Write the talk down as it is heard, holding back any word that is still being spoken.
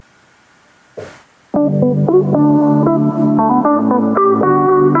And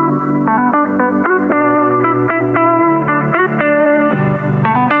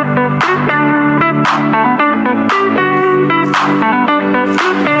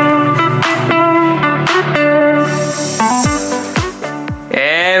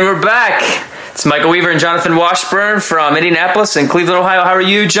we're back. It's Michael Weaver and Jonathan Washburn from Indianapolis and Cleveland, Ohio. How are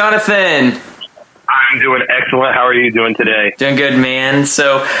you, Jonathan? I'm doing excellent. How are you doing today? Doing good, man.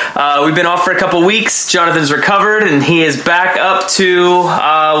 So we've been off for a couple weeks. Jonathan's recovered, and he is back up to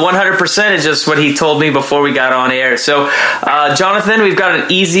 100%, is just what he told me before we got on air. So, Jonathan, we've got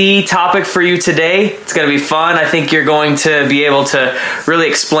an easy topic for you today. It's going to be fun. I think you're going to be able to really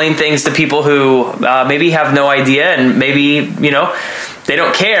explain things to people who maybe have no idea, and maybe, they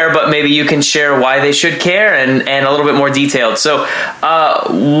don't care, but maybe you can share why they should care and a little bit more detailed. So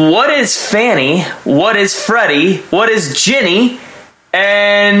what is Fannie? What is Freddie? What is Ginnie?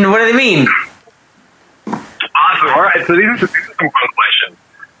 And what do they mean? Awesome. All right. So these are some fun questions.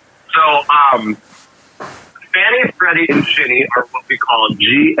 So Fannie, Freddie, and Ginnie are what we call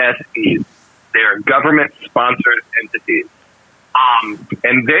GSEs. They are government-sponsored entities.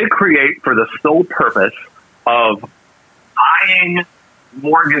 And they create for the sole purpose of buying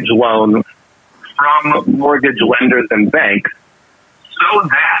mortgage loans from mortgage lenders and banks so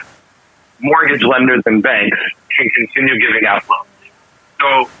that mortgage lenders and banks can continue giving out loans.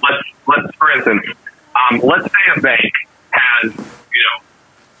 So let's for instance, let's say a bank has, $10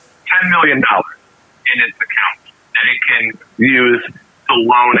 million in its account that it can use to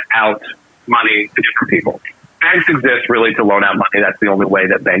loan out money to different people. Banks exist really to loan out money. That's the only way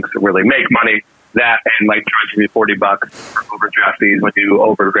that banks really make money. That and charging me $40 for overdraft fees when you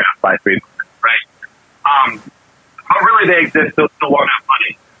overdraft by $3, right? But really they exist to loan out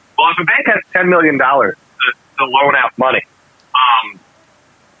money. Well, if a bank has $10 million to loan out money,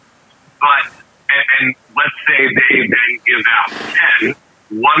 and let's say they then give out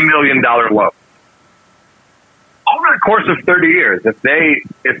 $1 million loans. Over the course of 30 years, if they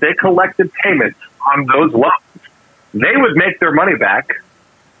collected payments on those loans, they would make their money back,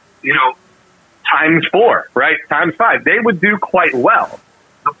 times 4, right? Times 5. They would do quite well.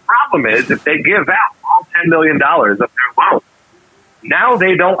 The problem is if they give out all $10 million of their loans, now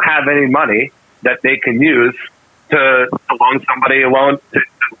they don't have any money that they can use to loan somebody a loan, to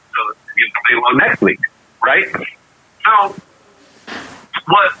give somebody a loan next week, right? So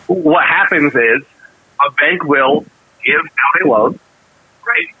what happens is a bank will give out a loan,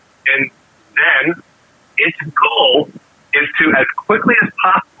 right? And then its goal is to, as quickly as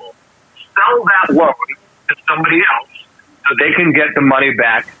possible, sell that loan to somebody else so they can get the money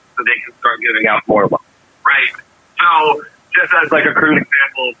back so they can start giving out more loans, right? So just as a crude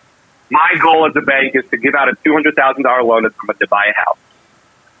example, my goal as a bank is to give out a $200,000 loan to somebody to buy a house.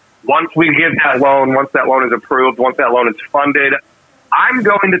 Once we give that loan, once that loan is approved, once that loan is funded, I'm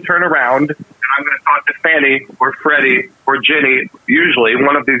going to turn around and I'm going to talk to Fannie or Freddie or Ginnie, usually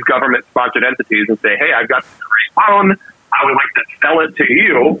one of these government-sponsored entities, and say, hey, I've got this great loan. I would like to sell it to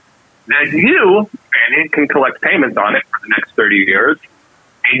you. Then you, Fannie, can collect payments on it for the next 30 years,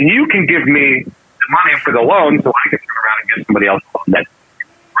 and you can give me the money for the loan so I can turn around and get somebody else a loan next year,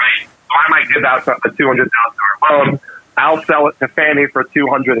 right? So I might give out a $200,000 loan. I'll sell it to Fannie for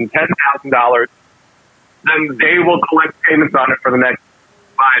 $210,000. Then they will collect payments on it for the next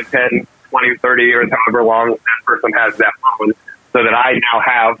 5, 10, 20, 30 years, however long that person has that loan, so that I now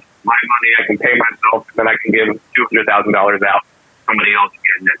have my money, I can pay myself, and then I can give $200,000 out to somebody else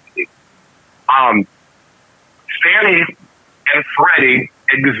again next week. Fannie and Freddie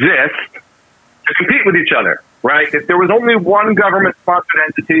exist to compete with each other, right? If there was only one government-sponsored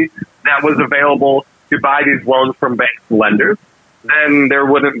entity that was available to buy these loans from banks and lenders, then there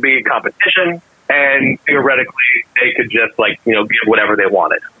wouldn't be competition, and theoretically they could just give whatever they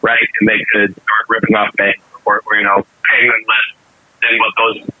wanted, right? And they could start ripping off banks or paying them less than what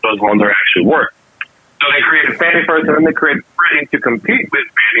those loans are actually worth. So they created Fannie first, and then they created Freddie to compete with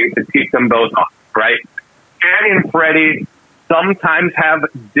Fannie to keep them both off, right? Fannie and Freddie sometimes have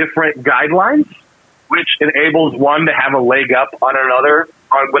different guidelines, which enables one to have a leg up on another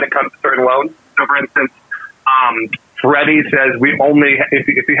when it comes to certain loans. So, for instance, Freddie says we only, if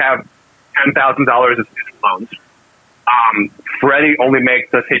you have $10,000 of student loans, Freddie only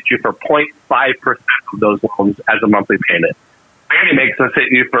makes us hit you for 0.5% of those loans as a monthly payment. Fannie makes us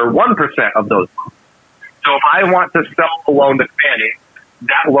hit you for 1% of those loans. So if I want to sell a loan to Fannie,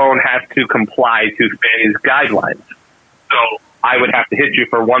 that loan has to comply to Fannie's guidelines. So I would have to hit you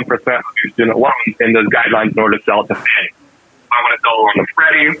for 1% of your student loans in those guidelines in order to sell it to Fannie. If I want to sell a loan to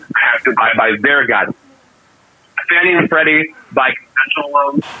Freddie, I have to buy by their guidelines. Fannie and Freddie buy conventional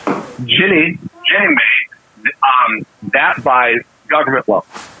loans. Ginnie Ginnie Mae, that buys government loans.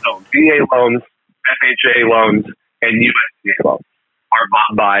 So VA loans, FHA loans, and USDA loans are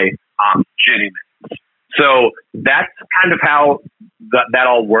bought by Ginnie Mae. So that's kind of how that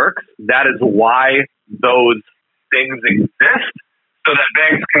all works. That is why those things exist, so that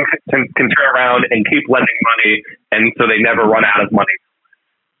banks can turn around and keep lending money, and so they never run out of money.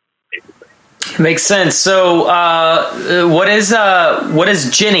 Makes sense. So, what is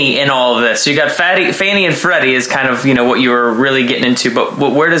Ginnie in all of this? So you got Fannie and Freddie is kind of what you were really getting into, but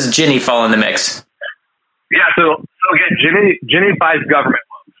where does Ginnie fall in the mix? Yeah. So again, Ginnie buys government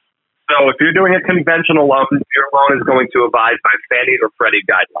loans. So if you're doing a conventional loan, your loan is going to abide by Fannie or Freddie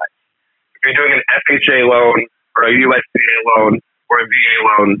guidelines. If you're doing an FHA loan or a USDA loan or a VA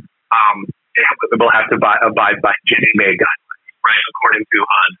loan, it will have to abide by Ginnie Mae guidelines, right? According to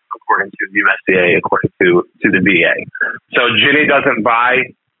HUD, according to USDA, according to the VA. So Ginnie doesn't buy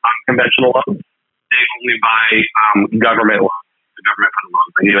conventional loans; they only buy government loans, the government funded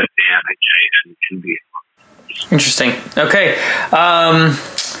loans, like USDA, FHA, and VA. Interesting. Okay.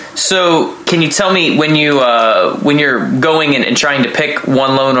 So can you tell me when you're going and trying to pick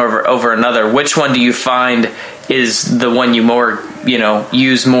one loan over another, which one do you find is the one you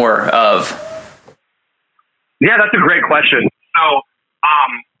use more of? Yeah, that's a great question. So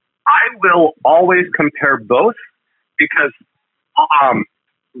I will always compare both because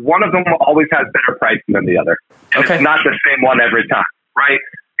one of them always has better pricing than the other. And It's not the same one every time, right?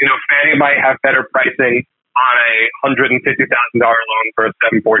 Fannie might have better pricing on a $150,000 loan for a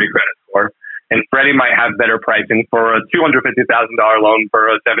 740 credit score, and Freddie might have better pricing for a $250,000 loan for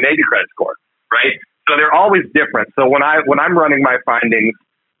a 780 credit score, right? So they're always different. So when I'm running my findings,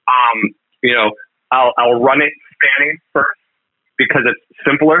 I'll run it Fannie first because it's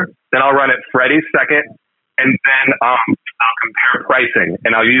simpler. Then I'll run it Freddie second, and then I'll compare pricing,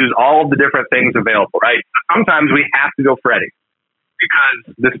 and I'll use all of the different things available, right? Sometimes we have to go Freddie,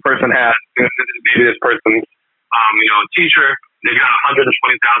 because this person has, maybe this person's, a teacher, they've got $120,000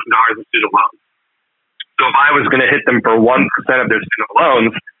 in student loans. So if I was going to hit them for 1% of their student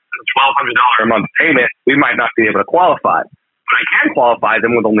loans, a $1,200 a month payment, we might not be able to qualify. But I can qualify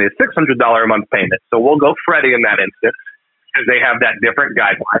them with only a $600 a month payment. So we'll go Freddie in that instance, because they have that different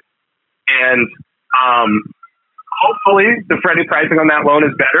guideline. And hopefully the Freddie pricing on that loan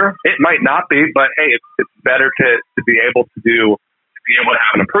is better. It might not be, but hey, it's better to be able to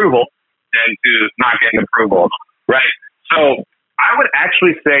have an approval than to not get an approval, right? So I would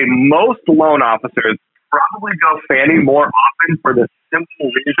actually say most loan officers probably go Fannie more often for the simple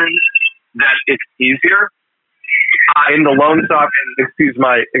reason that it's easier. In the loan stock, and excuse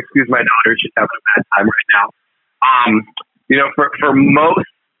my daughter, she's having a bad time right now.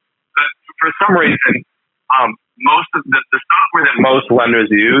 For some reason, most of the software that most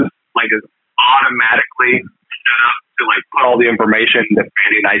lenders use is automatically set up to put all the information into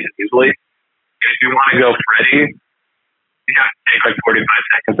Fannie nice and easily. And if you want to go Freddie, you have to take 45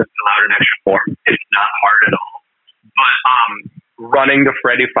 seconds to fill out an extra form. It's not hard at all. But running the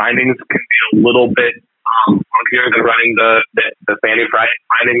Freddie findings can be a little bit funkier than running the Fannie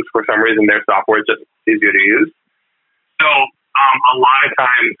findings. For some reason, their software is just easier to use. So a lot of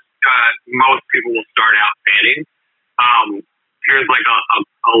times, most people will start out Fannie. Here's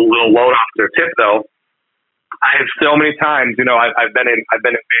a little loan officer tip though. I have so many times, I've been in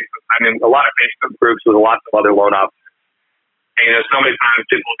Facebook, a lot of Facebook groups with lots of other loan officers. And so many times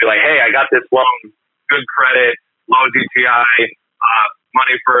people will be like, hey, I got this loan, good credit, low DTI,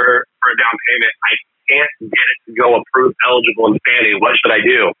 money for a down payment. I can't get it to go approved eligible in Fannie. What should I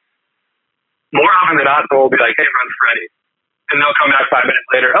do? More often than not, someone will be like, hey, run Freddie. And they'll come back 5 minutes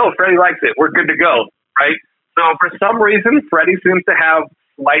later, oh, Freddie likes it. We're good to go, right? So for some reason, Freddie seems to have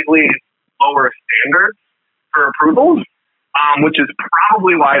slightly lower standards for approvals, which is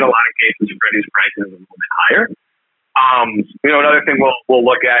probably why in a lot of cases Freddie's pricing is a little bit higher. Another thing we'll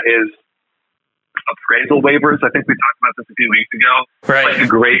look at is appraisal waivers. I think we talked about this a few weeks ago. Right. It's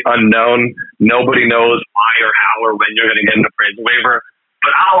a great unknown. Nobody knows why or how or when you're going to get an appraisal waiver.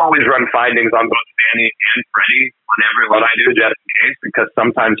 But I'll always run findings on both Fannie and Freddie on every loan I do, just in case, because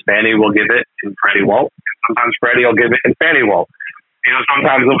sometimes Fannie will give it and Freddie won't. And sometimes Freddie will give it and Fannie won't.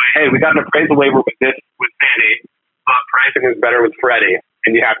 Sometimes they'll say, hey, we got an appraisal waiver with Fannie, but pricing is better with Freddie,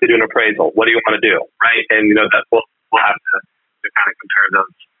 and you have to do an appraisal. What do you want to do, right? And that we'll have to kind of compare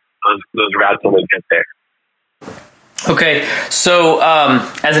those routes when we get there. Okay, so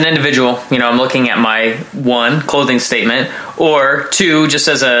as an individual, I'm looking at my 1, clothing statement, or 2, just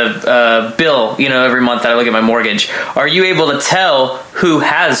as a bill, every month that I look at my mortgage. Are you able to tell who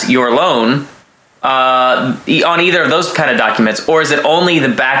has your loan on either of those kind of documents, or is it only the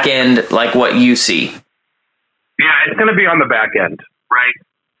back end, like what you see? Yeah, it's going to be on the back end, right?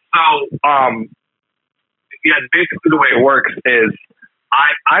 So, basically the way it works is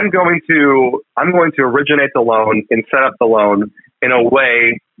I'm going to originate the loan and set up the loan in a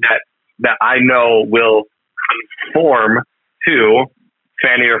way that I know will conform to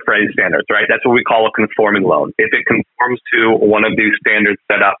Fannie or Freddie standards, right? That's what we call a conforming loan. If it conforms to one of these standards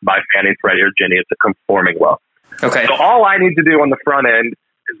set up by Fannie, Freddie, or Ginnie, it's a conforming loan. Okay. So all I need to do on the front end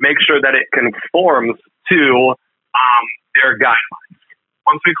is make sure that it conforms to their guidelines.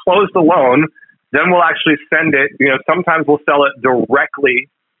 Once we close the loan, then we'll actually send it. Sometimes we'll sell it directly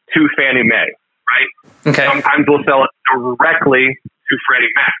to Fannie Mae, right? Okay. Sometimes we'll sell it directly to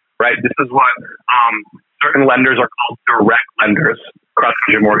Freddie Mac, right? This is what certain lenders are called direct lenders.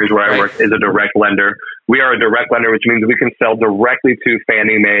 CrossCountry Mortgage, where I work, is a direct lender. We are a direct lender, which means we can sell directly to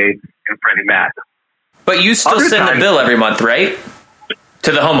Fannie Mae and Freddie Mac. But you still send the bill every month, right?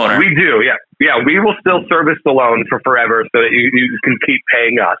 To the homeowner. We do, yeah. Yeah, we will still service the loan for forever so that you can keep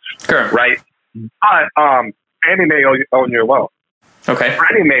paying us. Sure. Right? But Fannie Mae own your loan. Okay.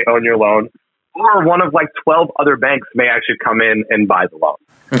 Freddie may own your loan, or one of like 12 other banks may actually come in and buy the loan.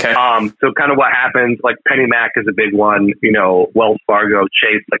 Okay. So kind of what happens, like PennyMac is a big one, Wells Fargo,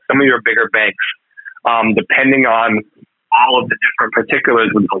 Chase, like some of your bigger banks, depending on all of the different particulars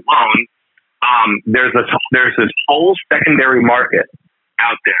with the loan, there's this whole secondary market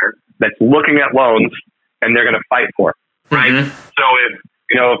out there that's looking at loans and they're going to fight for it, right? Mm-hmm. So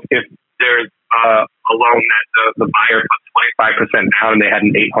if there's a loan that the buyer put 25% down and they had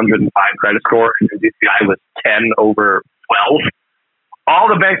an 805 credit score and the DTI was 10 over 12, all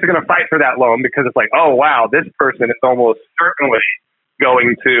the banks are going to fight for that loan because it's like, oh, wow, this person is almost certainly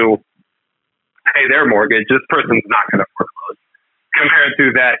going to pay their mortgage. This person's not going to foreclose. Compared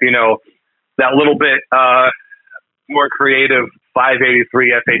to that, that little bit more creative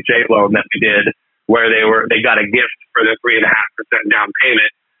 583 FHA loan that we did where they got a gift for the 3.5% down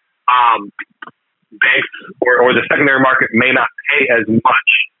payment. Banks or the secondary market may not pay as much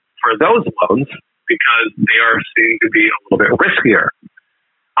for those loans because they are seen to be a little bit riskier.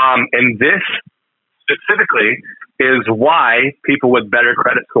 And this specifically is why people with better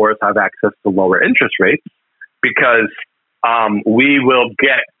credit scores have access to lower interest rates because we will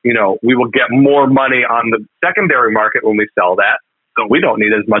get more money on the secondary market when we sell that. So we don't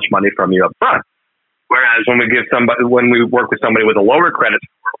need as much money from you up front. Whereas when we work with somebody with a lower credit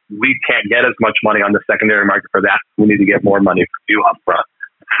score, we can't get as much money on the secondary market for that. We need to get more money from you up front.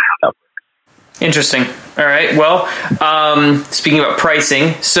 Interesting. All right. Well, speaking about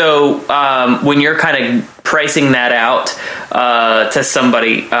pricing, so when you're kind of pricing that out to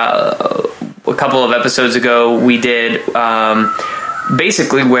somebody, a couple of episodes ago, we did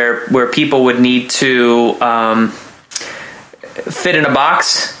basically where people would need to fit in a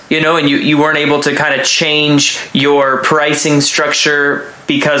box, and you weren't able to kind of change your pricing structure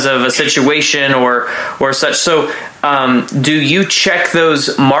because of a situation or such. So do you check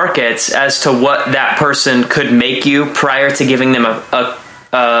those markets as to what that person could make you prior to giving them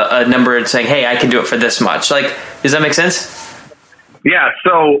a number and saying, hey, I can do it for this much? Like, does that make sense? Yeah.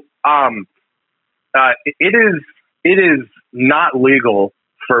 So it is not legal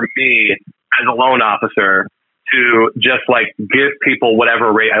for me as a loan officer to just like give people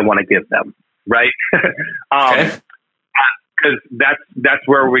whatever rate I want to give them, right? Because that's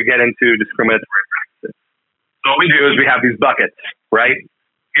where we get into discriminatory practices. So what we do is we have these buckets, right?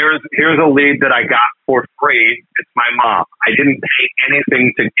 Here's a lead that I got for free. It's my mom. I didn't pay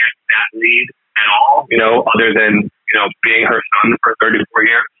anything to get that lead at all, other than being her son for 34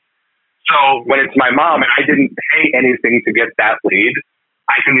 years. So when it's my mom and I didn't pay anything to get that lead,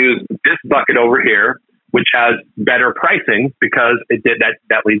 I can use this bucket over here, which has better pricing because it did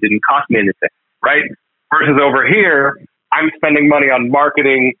that lead didn't cost me anything, right? Versus over here, I'm spending money on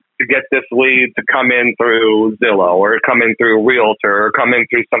marketing to get this lead to come in through Zillow or come in through Realtor or come in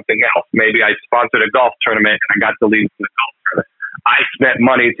through something else. Maybe I sponsored a golf tournament and I got the lead from the golf tournament. I spent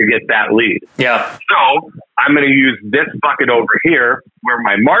money to get that lead. Yeah. So I'm going to use this bucket over here where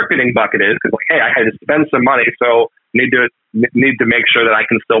my marketing bucket is because, hey, I had to spend some money, so need to make sure that I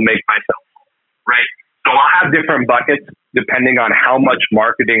can still make myself whole, right? So I'll have different buckets depending on how much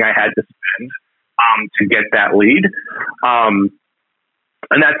marketing I had to spend to get that lead.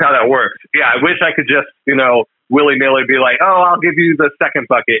 And that's how that works. Yeah, I wish I could just, willy-nilly be like, oh, I'll give you the second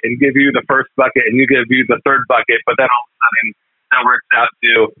bucket and give you the first bucket and you give you the third bucket. But then all of a sudden that works out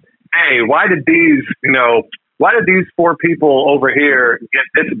to, hey, why did these 4 people over here get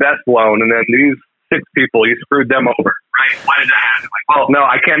this best loan and then these 6 people, you screwed them over, right? Why did that happen? Like, well, no,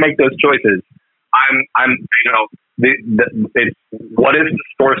 I can't make those choices. I'm it's what is the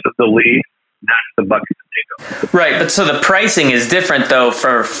source of the lead? That's the bucket to take over. Right, but so the pricing is different though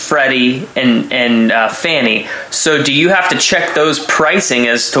for Freddie and Fannie. So do you have to check those pricing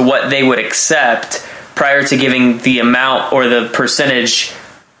as to what they would accept prior to giving the amount or the percentage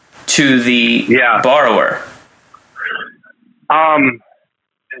to the borrower?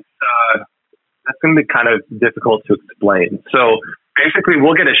 That's going to be kind of difficult to explain. So basically,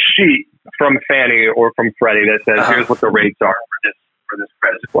 we'll get a sheet from Fannie or from Freddie that says, here's what the rates are for this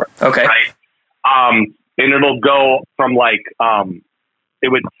credit score. Okay. Right. And it'll go from it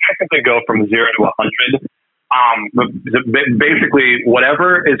would technically go from 0 to 100. Basically,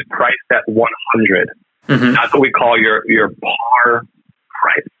 whatever is priced at 100, that's what we call your par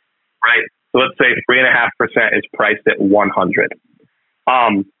price, right? So let's say 3.5% is priced at 100.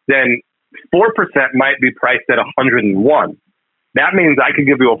 Then 4% might be priced at 101. That means I could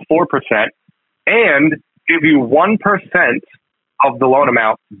give you a 4% and give you 1% of the loan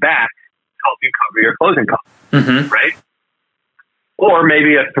amount back to help you cover your closing costs, right? Or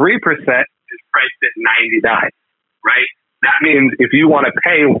maybe a 3% is priced at 99, right? That means if you want to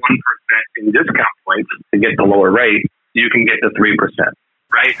pay 1% in discount points to get the lower rate, you can get the 3%,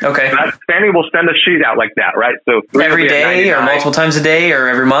 right? Okay. So Fannie will send a sheet out like that, right? So every day or multiple times a day or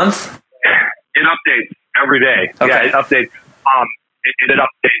every month? It updates every day. Okay. Yeah, it updates. It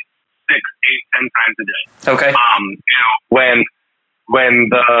updates 6, 8, 10 times a day. Okay. When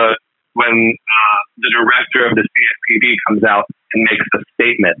the director of the CFPB comes out and makes a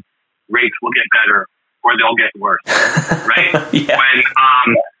statement, rates will get better or they'll get worse, right? Yeah.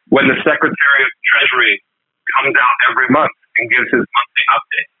 When the Secretary of Treasury comes out every month and gives his monthly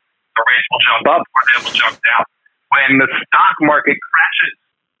update, the rates will jump up or they will jump down. When the stock market crashes,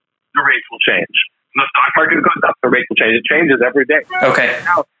 the rates will change. When the stock market goes up, the rates will change. It changes every day. Okay.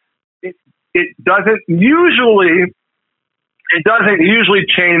 Now, it doesn't usually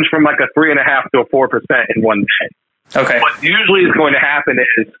change from like a 3.5% to a 4% in one day. Okay. What usually is going to happen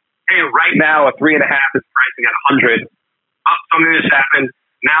is, hey, right now a 3.5 is pricing at 100. Something just happened.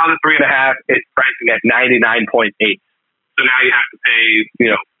 Now the 3.5 is pricing at 99.8. So now you have to pay,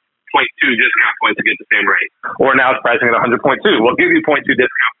 0.2 discount points to get the same rate. Or now it's pricing at 100.2. We'll give you 0.2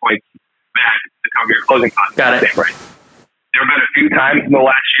 discount points back to cover your closing costs. Got it. Same rate. There have been a few times in the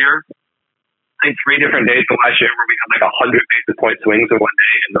last year, I think 3 different days in the last year where we had like 100 basis point swings in one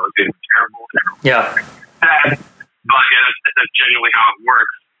day, and those days were terrible. Yeah. Sad, but yeah, that's genuinely how it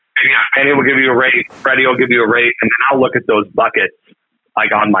works. And yeah, Fannie will give you a rate, Freddie will give you a rate, and then I'll look at those buckets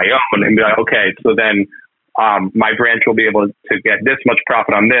like on my own and be like, okay, so then my branch will be able to get this much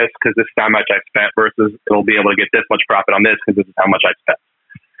profit on this because this is how much I spent, versus it'll be able to get this much profit on this because this is how much I spent.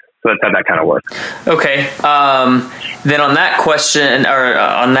 So that's how that kind of works. Okay. Then on that question or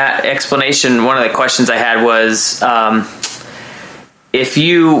on that explanation, one of the questions I had was if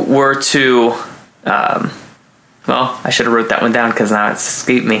you were to, I should have wrote that one down because now it's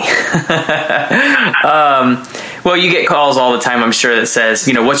escaped me. Well, you get calls all the time, I'm sure, that says,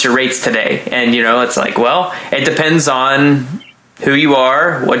 what's your rates today? And, it's like, well, it depends on who you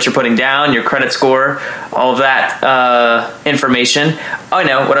are, what you're putting down, your credit score, all of that information. I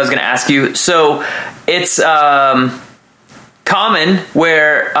know what I was going to ask you. So it's common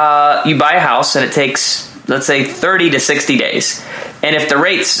where you buy a house and it takes, let's say, 30 to 60 days. And if the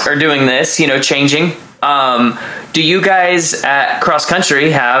rates are doing this, changing, do you guys at Cross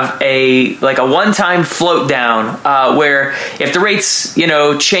Country have a one-time float down where if the rates,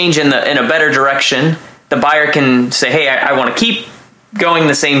 change in a better direction, the buyer can say, hey, I want to keep going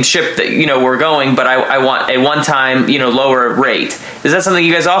the same ship that, we're going, but I want a one-time, lower rate. Is that something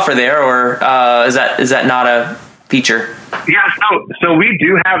you guys offer there, or is that not a feature? Yeah, so we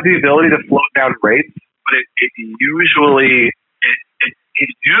do have the ability to float down rates, but it usually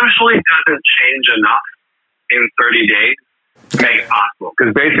doesn't change enough in 30 days to make it possible.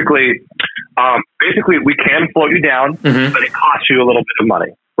 Because basically we can float you down, but it costs you a little bit of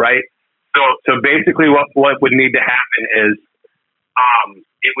money, right? So basically what would need to happen is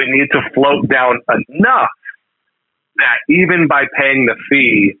it would need to float down enough that even by paying the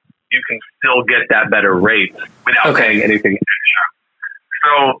fee, you can still get that better rate without paying anything extra.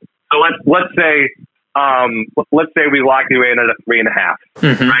 So let's say we lock you in at a 3.5,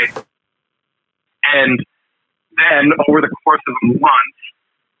 right? And then over the course of a month,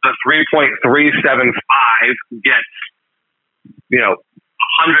 the 3.375 gets, $100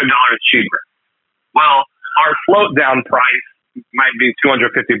 cheaper. Well, our float down price might be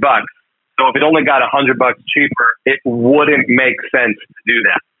 $250. So if it only got $100 cheaper, it wouldn't make sense to do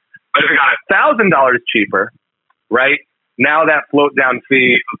that. But if it got $1,000 cheaper, right? Now that float down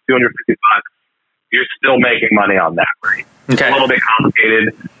fee of $250 you're still making money on that rate. Okay. It's a little bit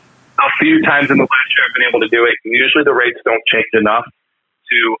complicated. A few times in the last year I've been able to do it. Usually the rates don't change enough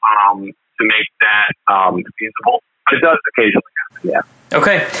to make that feasible. But it does occasionally happen, yeah.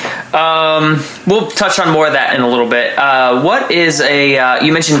 Okay. We'll touch on more of that in a little bit. What is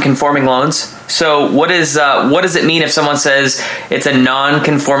you mentioned conforming loans. So what does it mean if someone says it's a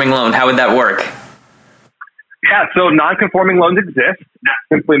non-conforming loan? How would that work? Yeah, so non-conforming loans exist. That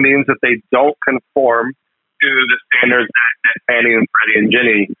simply means that they don't conform to the standards that Fannie and Freddie and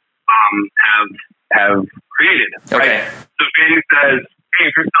Ginnie have created. Right? Okay. So Fannie says, hey,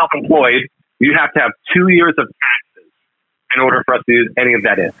 if you're self-employed, you have to have 2 years of taxes in order for us to use any of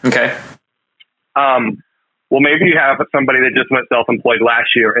that in. Okay. Well, maybe you have somebody that just went self-employed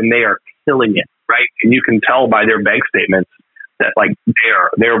last year and they are killing it, right? And you can tell by their bank statements that like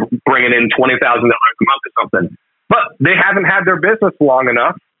they're bringing in $20,000 a month or something, but they haven't had their business long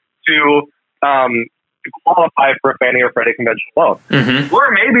enough to qualify for a Fannie or Freddie conventional loan. Mm-hmm. Or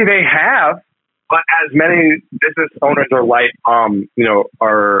maybe they have, but as many business owners are like,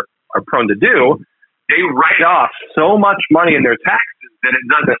 are prone to do, they write off so much money in their taxes that it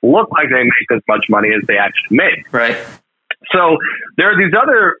doesn't look like they make as much money as they actually make. Right. So there are these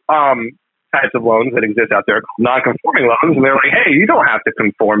other types of loans that exist out there called non-conforming loans, and they're like, hey, you don't have to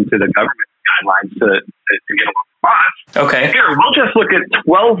conform to the government guidelines to get a loan from us. Okay. Here, we'll just look at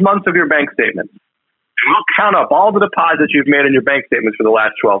 12 months of your bank statements, and we'll count up all the deposits you've made in your bank statements for the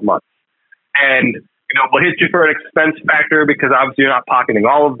last 12 months. And we'll hit you for an expense factor because obviously you're not pocketing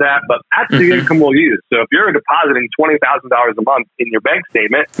all of that, but that's the income we'll use. So if you're depositing $20,000 a month in your bank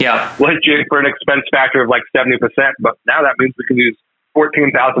statement, we'll hit you for an expense factor of like 70%, but now that means we can use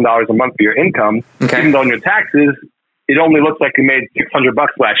 $14,000 a month for your income, even though on your taxes, it only looks like you made $600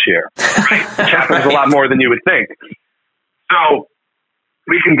 last year, right? Which happens a lot more than you would think. So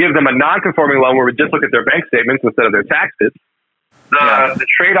we can give them a non-conforming loan where we just look at their bank statements instead of their taxes. The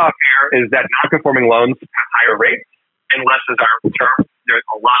trade-off here is that non-conforming loans have higher rates and less desirable terms. They're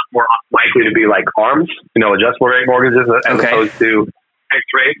a lot more likely to be like ARMs, adjustable rate mortgages as opposed to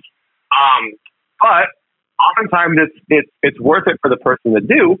fixed rates. But oftentimes it's worth it for the person to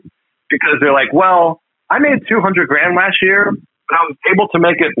do because they're like, well, I made $200,000 last year, but I was able to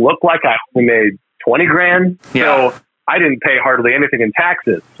make it look like I only made $20,000. So I didn't pay hardly anything in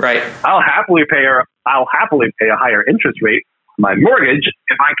taxes. Right. I'll happily pay a higher interest rate on my mortgage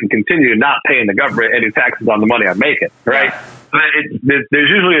if I can continue to not paying the government any taxes on the money I'm making. Right. So there's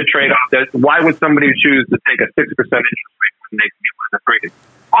usually a trade-off. Why would somebody choose to take a 6% interest rate when they can get one of the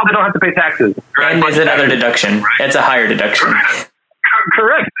Oh, they don't have to pay taxes. Right? And it's another deduction. Right? It's a higher deduction.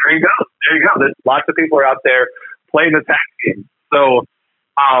 Correct. There you go. There's lots of people are out there playing the tax game. So,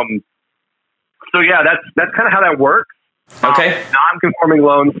 yeah, that's kind of how that works. Okay. Non-conforming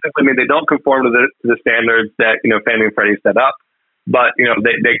loans simply mean they don't conform to the standards that Fannie and Freddie set up, but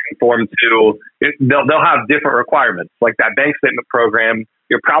they conform to. They'll have different requirements. Like that bank statement program,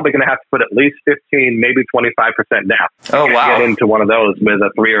 you're probably going to have to put at least 15, maybe 25% down. Oh, wow. Get into one of those with a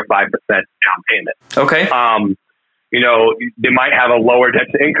 3 or 5% down payment. Okay. They might have a lower debt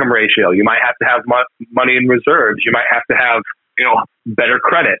to income ratio. You might have to have money in reserves. You might have to have better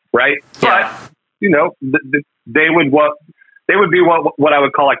credit, right? Yeah. But they would be what I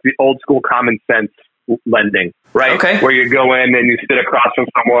would call like the old school common sense lending, right? Okay. Where you go in and you sit across from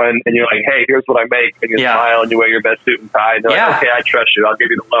someone and you're like, hey, here's what I make. And you smile and you wear your best suit and tie. And they're like, okay, I trust you. I'll give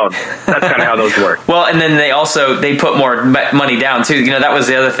you the loan. That's kind of how those work. Well, and then they put more money down too. That was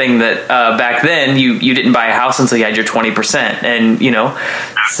the other thing that back then you didn't buy a house until you had your 20%. And,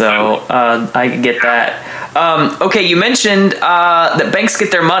 so I get that. Okay. You mentioned that banks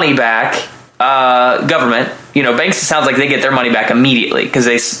get their money back. Government, banks, it sounds like they get their money back immediately because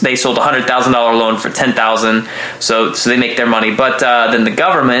they sold a $100,000 loan for $10,000, so they make their money. But then the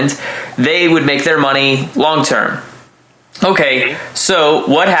government, they would make their money long term. Okay, so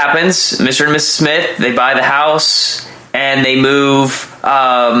what happens? Mr. and Mrs. Smith, they buy the house and they move,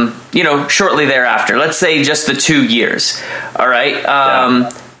 shortly thereafter. Let's say just the 2 years. All right.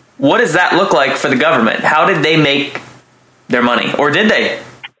 What does that look like for the government? How did they make their money, or did they?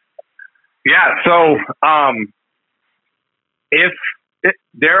 Yeah, so if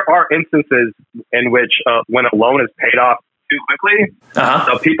there are instances in which when a loan is paid off too quickly,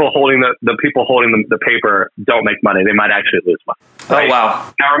 the people holding the paper don't make money. They might actually lose money. Right? Oh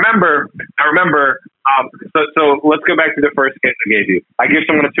wow! Now remember. So let's go back to the first case I gave you. I give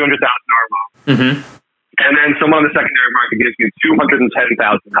someone a $200,000 loan, and then someone on the secondary market gives you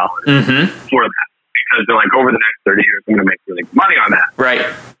 $210,000 for that because they're like, over the next 30 years, I'm going to make really good money on that. Right.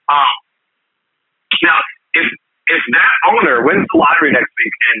 Now, if that owner wins the lottery next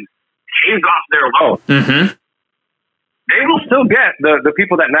week and pays off their loan, Mm-hmm. they will still get the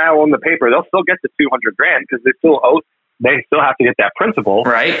people that now own the paper. They'll still get the $200,000 because they still owe. They still have to get that principal,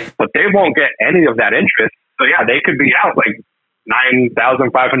 Right. but they won't get any of that interest. So yeah, they could be out like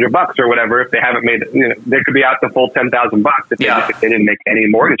 $9,500 or whatever if they haven't made. They could be out the full $10,000 if they didn't make any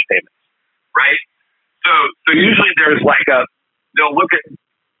mortgage payments, right? So usually there's like they'll look at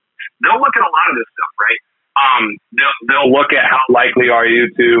a lot of this stuff, right? They'll look at how likely are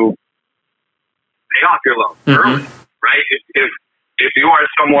you to pay off your loan early, right? If you are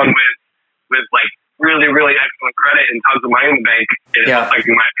someone with like really, really excellent credit and tons of money in the bank, and it looks like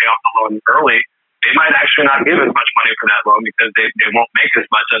you might pay off the loan early, they might actually not give as much money for that loan because they won't make as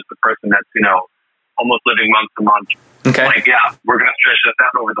much as the person that's, almost living month to month. Okay. Like, yeah, we're going to stretch this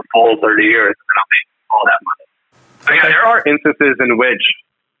out over the full 30 years and then I'll make all that money. So yeah, there are instances in which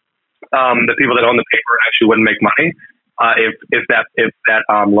the people that own the paper actually wouldn't make money if that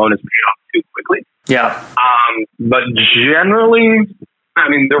loan is paid off too quickly. Yeah. But generally, I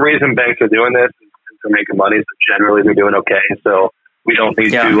mean, the reason banks are doing this is they're making money, so generally they're doing okay. So we don't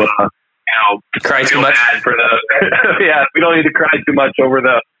need to, cry too much for the. We don't need to cry too much over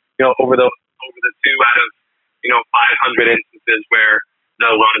the, over the 2 out of 500 instances where the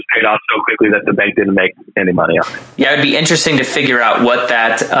loan is paid off so quickly that the bank didn't make any money on it. Yeah, it'd be interesting to figure out what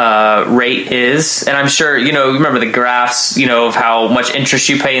that rate is. And I'm sure, you remember the graphs, of how much interest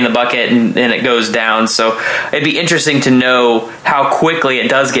you pay in the bucket and it goes down. So it'd be interesting to know how quickly it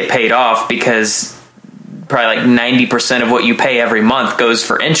does get paid off because probably like 90% of what you pay every month goes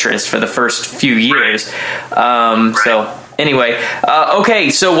for interest for the first few years. So anyway, okay,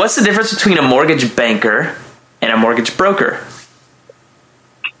 so what's the difference between a mortgage banker and a mortgage broker?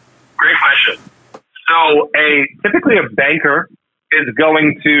 Great question. So typically a banker is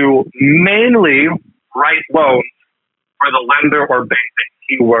going to mainly write loans for the lender or bank that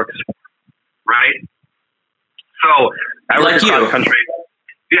he works for, right? So I work across country.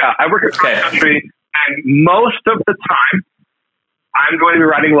 Yeah, I work across country, and most of the time I'm going to be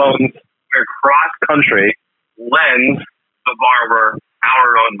writing loans where cross country lends the borrower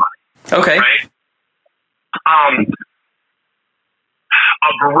our own money. Okay. Right?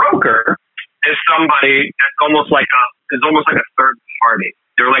 A broker is somebody that's almost like a third party.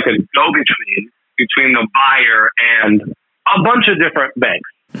 They're like a go-between between the buyer and a bunch of different banks,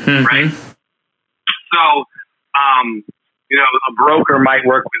 right? So, a broker might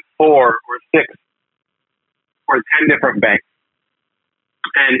work with 4 or 6 or 10 different banks,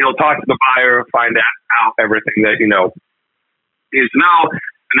 and he'll talk to the buyer, find out everything that needs to know,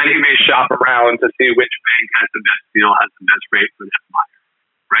 and then he may shop around to see which bank has the best deal, has the best rate for that buyer.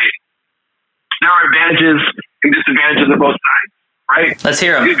 Right. There are advantages and disadvantages of both sides. Right. Let's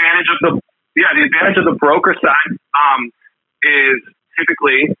hear them. The advantage of the broker side is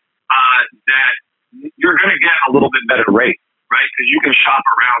typically that you're going to get a little bit better rate, right? Because you can shop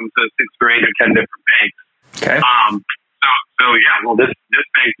around to 6 or 8 or 10 different banks. Okay. So yeah. Well, this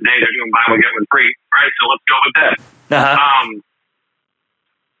bank today they're doing buy one get one free, right? So let's go with that.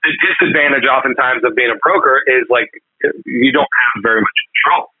 The disadvantage, oftentimes, of being a broker is like you don't have very much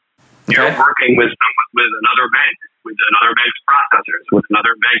control. You're working with another bank, with another bank's processors, with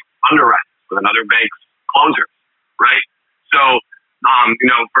another bank's underwriters, with another bank's closers, right? So,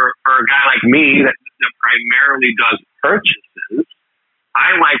 for a guy like me that primarily does purchases,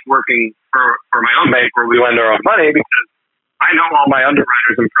 I like working for my own bank where we lend our own money because I know all my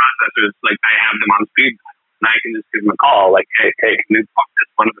underwriters and processors, like I have them on speed. And I can just give them a call, like, hey, can you pump this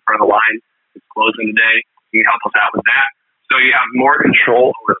one at the front of the line? It's closing today. Can you help us out with that? So you have more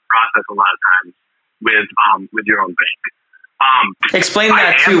control over the process a lot of times with your own bank. Explain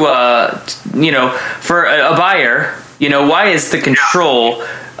that to for a buyer. Why is the control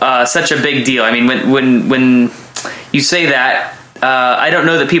such a big deal? I mean, when you say that. I don't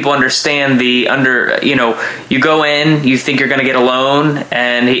know that people understand you go in, you think you're going to get a loan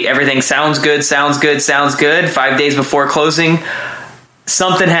and everything sounds good. 5 days before closing,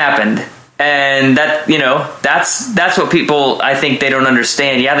 something happened. And that's what people, I think they don't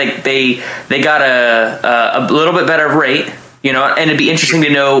understand. Yeah, they got a little bit better rate, and it'd be interesting to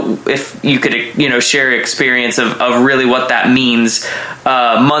know if you could, share experience of really what that means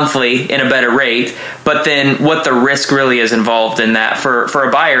monthly in a better rate, but then what the risk really is involved in that for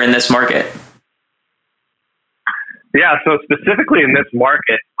a buyer in this market. Yeah, so specifically in this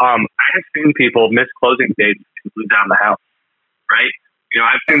market, I have seen people miss closing dates and lose down the house, right?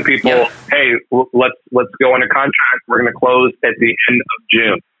 I've seen people, hey, let's go under contract. We're going to close at the end of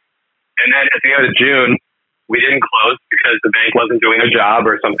June. And then at the end of June, we didn't close because the bank wasn't doing a job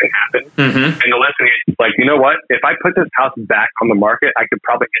or something happened. Mm-hmm. And the listing agent's like, you know what? If I put this house back on the market, I could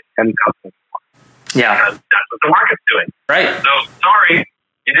probably get 10,000 more. Yeah. Because that's what the market's doing. Right. So, sorry,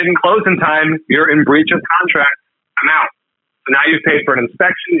 you didn't close in time. You're in breach of contract. I'm out. So now you've paid for an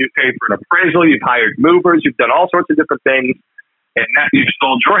inspection. You've paid for an appraisal. You've hired movers. You've done all sorts of different things. And now you've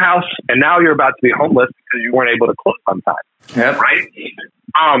sold your house. And now you're about to be homeless because you weren't able to close on time. Yep. Right?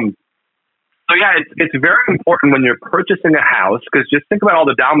 So yeah, it's very important when you're purchasing a house, because just think about all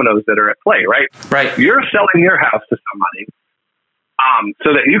the dominoes that are at play, right? Right. You're selling your house to somebody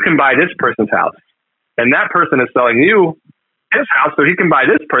so that you can buy this person's house. And that person is selling you his house so he can buy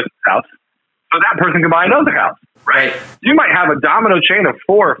this person's house so that person can buy another house, right? You might have a domino chain of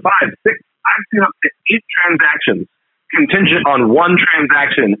 4, 5, 6. I've seen up to 8 transactions contingent on one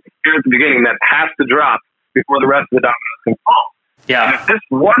transaction here at the beginning that has to drop before the rest of the dominoes can fall. Yeah. And if this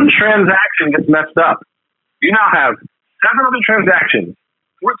one transaction gets messed up, you now have 7 other transactions,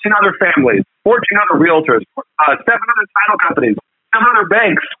 14 other families, 14 other realtors, 7 other title companies, 7 other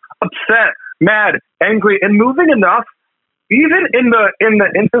banks, upset, mad, angry, and moving enough. Even in the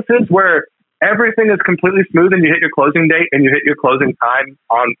instances where everything is completely smooth and you hit your closing date and you hit your closing time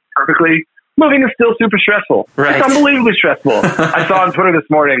on perfectly, moving is still super stressful. Right. It's unbelievably stressful. I saw on Twitter this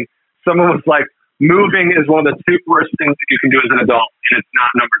morning, someone was like, moving is one of the 2 worst things that you can do as an adult, and it's not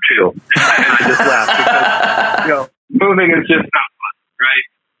number 2. And I just laughed because, moving is just not fun, right?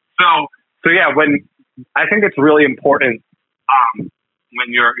 So yeah, I think it's really important when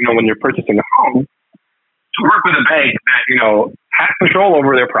you're purchasing a home to work with a bank that has control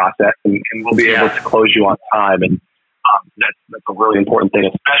over their process and will be able to close you on time, and that's a really important thing,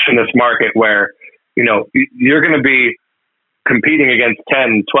 especially in this market where you're going to be competing against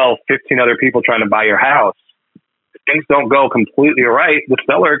 10, 12, 15 other people trying to buy your house. If things don't go completely right, the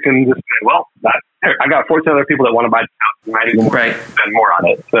seller can just say, well, I got 14 other people that want to buy the house and I need to spend more on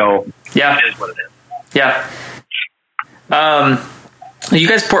it. So it is what it is. Yeah. You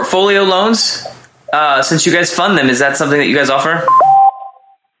guys portfolio loans? Since you guys fund them, is that something that you guys offer?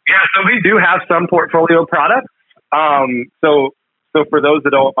 Yeah, so we do have some portfolio products. So for those that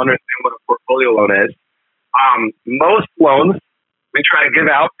don't understand what a portfolio loan is, most loans we try to give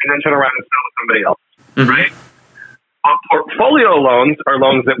out and then turn around and sell to somebody else, right? Portfolio loans are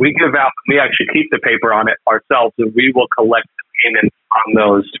loans that we give out and we actually keep the paper on it ourselves, and we will collect the payments on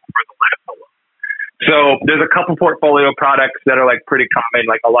those for the life of the loan. So there's a couple portfolio products that are like pretty common.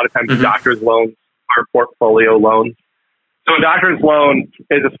 Like a lot of times doctor's loans are portfolio loans. So a doctor's loan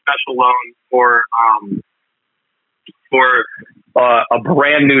is a special loan for a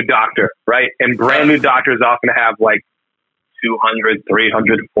brand new doctor, right? And brand new doctors often have like $200,000,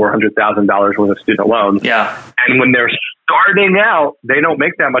 $300,000, $400,000 worth of student loans. Yeah. And when they're starting out, they don't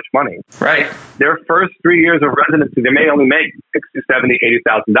make that much money. Right. Their first 3 years of residency, they may only make $60,000, $70,000,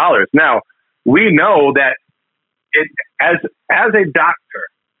 $80,000. Now, we know that as a doctor,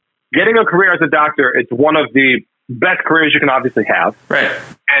 getting a career as a doctor, it's one of the best careers you can obviously have. Right.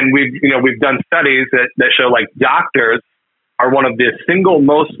 And we've done studies that show like doctors are one of the single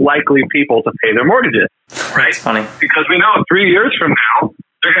most likely people to pay their mortgages. Right. That's funny. Because we know 3 years from now,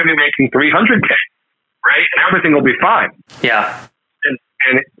 they're going to be making $300K, right? And everything will be fine. Yeah.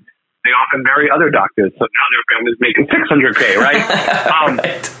 And they often marry other doctors. So now their family's making $600K, right?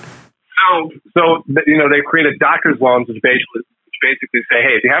 Right. So they created doctor's loans, which basically say,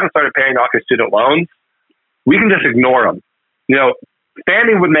 hey, if you haven't started paying off your student loans, we can just ignore them.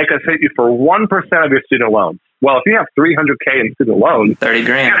 Fannie would make us hit you for 1% of your student loans. Well, if you have $300K in student loans, $30,000, we're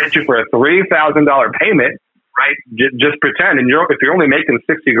going to hit you for a $3,000 payment, right? Just pretend. And if you're only making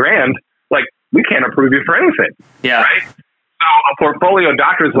 $60,000, like we can't approve you for anything. Yeah. Right. So a portfolio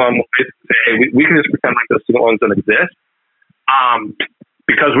doctor's loan will basically say, hey, we can just pretend like those student loans don't exist,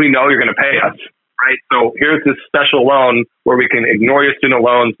 because we know you're going to pay us. Right. So here's this special loan where we can ignore your student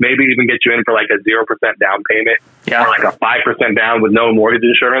loans, maybe even get you in for like a 0% down payment, or like a 5% down with no mortgage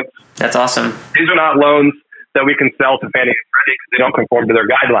insurance. That's awesome. These are not loans that we can sell to Fannie and Freddie because they don't conform to their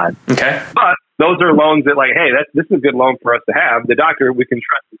guidelines. Okay. But those are loans that like, hey, this is a good loan for us to have. The doctor we can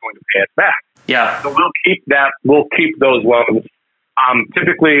trust is going to pay us back. Yeah. So we'll keep those loans.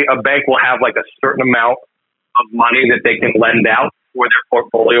 Typically a bank will have like a certain amount of money that they can lend out for their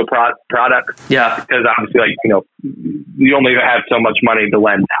portfolio products. Yeah. Because obviously, like, you only have so much money to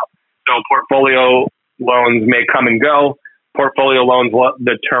lend out. So portfolio loans may come and go. Portfolio loans,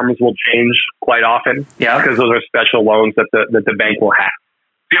 the terms will change quite often. Yeah. Because those are special loans that the bank will have.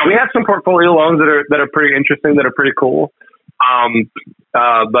 Yeah, we have some portfolio loans that are pretty interesting, that are pretty cool.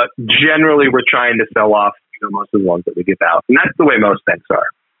 But generally we're trying to sell off most of the loans that we give out. And that's the way most banks are.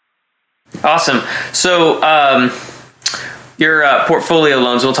 Awesome. So your portfolio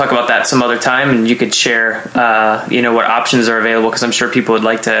loans, we'll talk about that some other time, and you could share, what options are available, because I'm sure people would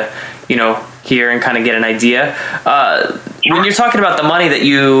like to, hear and kind of get an idea. When you're talking about the money that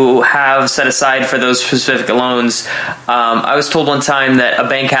you have set aside for those specific loans, I was told one time that a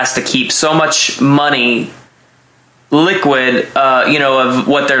bank has to keep so much money liquid, of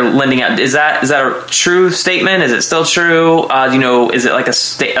what they're lending out. Is that a true statement? Is it still true? Is it like a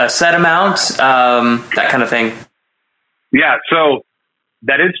set amount? That kind of thing. Yeah, so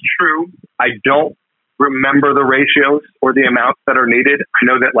that is true. I don't remember the ratios or the amounts that are needed. I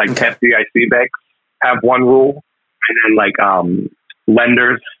know that FDIC banks have one rule, and then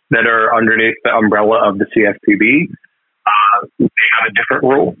lenders that are underneath the umbrella of the CFPB, they have a different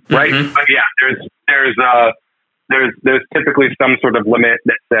rule, right? Mm-hmm. But yeah, there's typically some sort of limit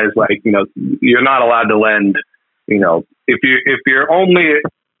that says you're not allowed to lend. If you only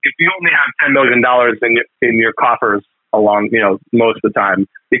have $10 million in your coffers along, most of the time,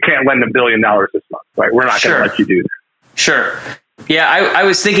 you can't lend $1 billion this month, right? We're not going to let you do that. Sure. Yeah, I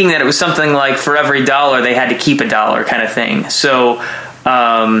was thinking that it was something like for every dollar they had to keep $1 kind of thing. So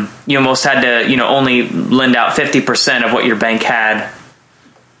you almost had to only lend out 50% of what your bank had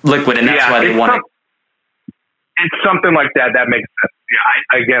liquid, and that's why they wanted. It's something like that. That makes sense.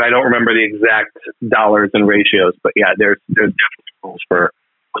 Yeah. I don't remember the exact dollars and ratios, but yeah, there's definitely rules for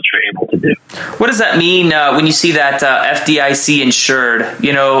what you're able to do. What does that mean when you see that FDIC insured?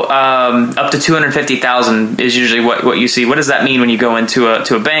 Up to $250,000 is usually what you see. What does that mean when you go into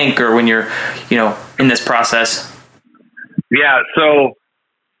a bank, or when you're in this process? Yeah, so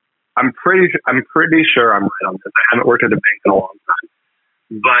I'm pretty sure I'm right on this. I haven't worked at a bank in a long time,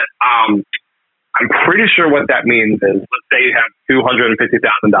 but I'm pretty sure what that means is, let's say you have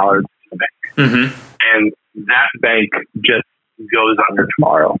 $250,000 in the bank, mm-hmm. and that bank just goes under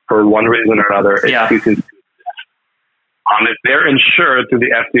tomorrow for one reason or another. Yeah. If they're insured through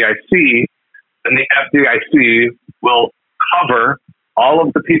the FDIC, then the FDIC will cover all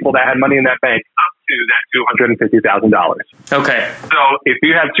of the people that had money in that bank up to that $250,000. Okay. So if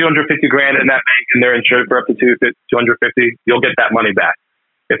you have $250,000 in that bank and they're insured for up to $250,000, you'll get that money back.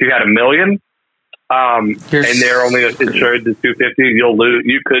 If you had $1 million, and they're only insured to $250,000,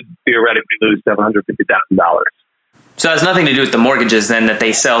 you could theoretically lose $750,000. So it has nothing to do with the mortgages then that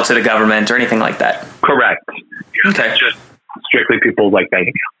they sell to the government or anything like that? Correct. Yeah, okay. It's just strictly people's bank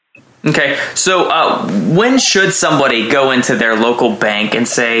accounts. Okay. So when should somebody go into their local bank and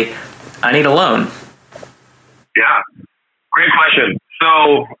say, I need a loan? Yeah. Great question.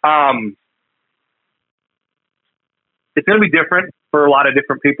 So it's going to be different for a lot of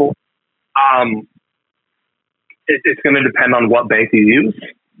different people. It's going to depend on what bank you use,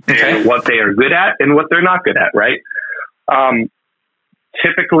 okay, and what they are good at and what they're not good at, right?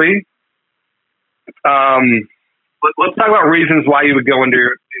 Typically, let's talk about reasons why you would go into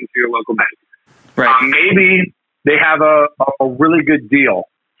your local bank. Right. Maybe they have a really good deal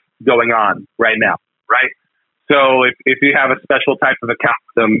going on right now, right? So if you have a special type of account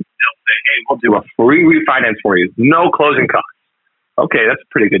with them, they'll say, hey, we'll do a free refinance for you. No closing costs. Okay, that's a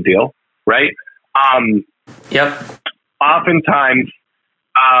pretty good deal, right? Yep. Oftentimes,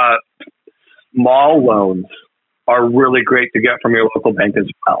 small loans are really great to get from your local bank as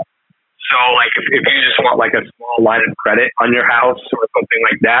well. So if you just want a small line of credit on your house or something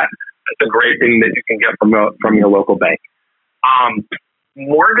like that, that's a great thing that you can get from your local bank.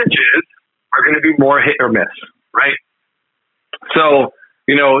 Mortgages are going to be more hit or miss, right? So,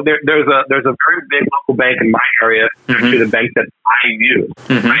 there's a very big local bank in my area, mm-hmm. actually the bank that I use,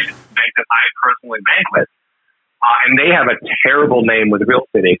 mm-hmm. right? The bank that I personally bank with. And they have a terrible name with real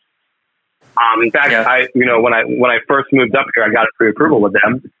estate agents. In fact, yeah. When I first moved up here, I got a pre-approval with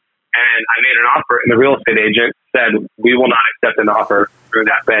them, and I made an offer, and the real estate agent said, we will not accept an offer through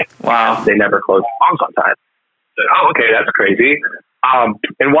that bank. Wow. They never close loans on time. I said, oh, okay, that's crazy.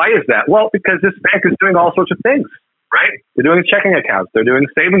 And why is that? Well, because this bank is doing all sorts of things, right? They're doing checking accounts. They're doing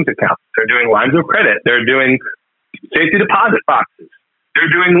savings accounts. They're doing lines of credit. They're doing safety deposit boxes. They're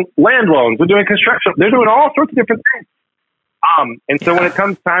doing land loans. They're doing construction. They're doing all sorts of different things. And so when it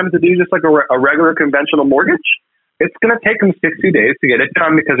comes time to do just like a regular conventional mortgage, it's going to take them 60 days to get it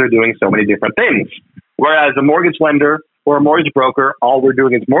done because they're doing so many different things. Whereas a mortgage lender or a mortgage broker, all we're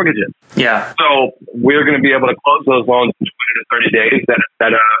doing is mortgages. Yeah. So we're going to be able to close those loans in 20 to 30 days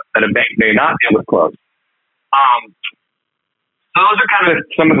that a bank may not be able to close. So those are kind of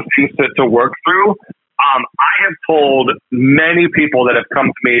some of the things to work through. I have told many people that have come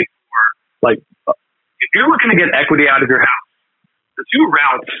to me for if you're looking to get equity out of your house, the two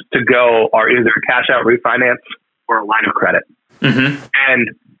routes to go are either cash out refinance or a line of credit. Mm-hmm. And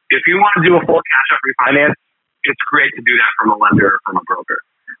if you want to do a full cash out refinance, it's great to do that from a lender or from a broker.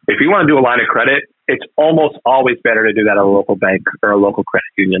 If you want to do a line of credit, it's almost always better to do that at a local bank or a local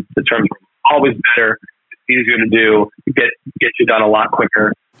credit union. The terms are always better. It's easier to do. Get you done a lot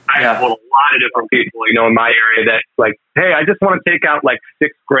quicker. I have told a lot of different people, in my area that like, hey, I just want to take out like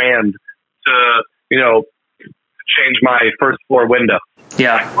 $6,000 to, change my first floor window.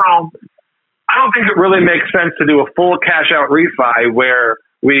 Yeah. Like, well, I don't think it really makes sense to do a full cash out refi where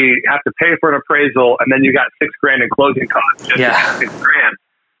we have to pay for an appraisal and then you got $6,000 in closing costs. Just $6,000.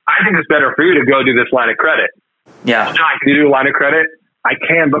 I think it's better for you to go do this line of credit. Yeah. Well, John, can you do a line of credit? I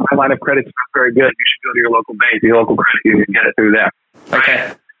can, but my line of credit's not very good. You should go to your local bank, your local credit union, and get it through there. Okay.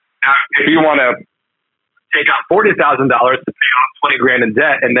 Right? Now, if you want to take out $40,000 to pay off $20,000 in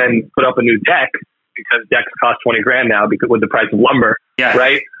debt and then put up a new deck, because decks cost $20,000 now because with the price of lumber,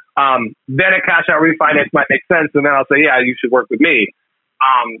 right? Then a cash out refinance might make sense, and then I'll say, yeah, you should work with me.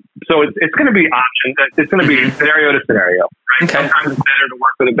 So it's going to be options. It's going to be scenario to scenario, right? Okay. Sometimes it's better to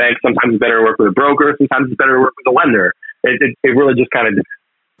work with a bank. Sometimes it's better to work with a broker. Sometimes it's better to work with a lender. It really just kind of depends.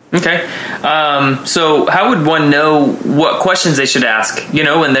 Okay. So how would one know what questions they should ask,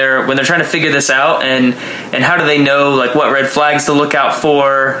 when they're trying to figure this out, and how do they know like what red flags to look out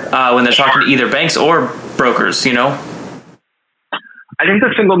for when they're talking to either banks or brokers, I think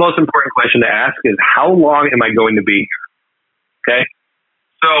the single most important question to ask is, how long am I going to be here? Okay.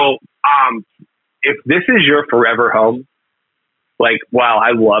 So, if this is your forever home, like, wow,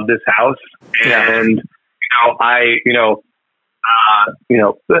 I love this house and,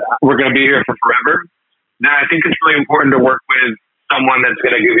 we're going to be here for forever, then I think it's really important to work with someone that's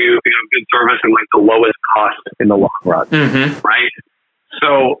going to give you, good service and like the lowest cost in the long run. Mm-hmm. Right.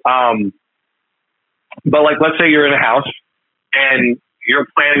 So, but like, let's say you're in a house and you're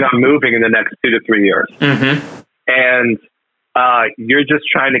planning on moving in the next 2 to 3 years. Mm-hmm. And, you're just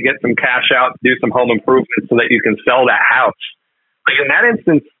trying to get some cash out, do some home improvements so that you can sell that house. Like in that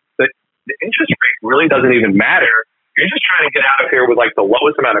instance, the interest rate really doesn't even matter. You're just trying to get out of here with like the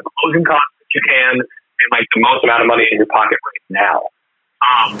lowest amount of closing costs that you can and like the most amount of money in your pocket right now.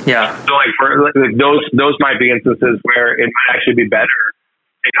 So like for like those might be instances where it might actually be better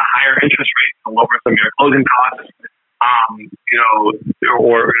to take a higher interest rate to lower some of your closing costs,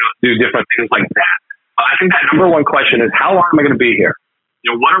 or do different things like that. I think that number one question is, how long am I going to be here?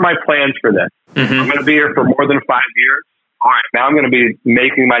 What are my plans for this? Mm-hmm. I'm going to be here for more than 5 years. All right, now I'm going to be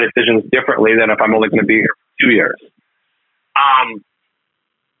making my decisions differently than if I'm only going to be here for 2 years.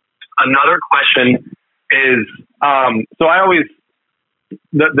 Another question is, so I always,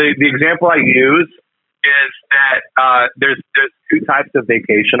 the example I use is that there's two types of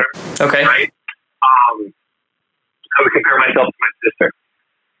vacationers. Okay. Right? I would compare myself to my sister.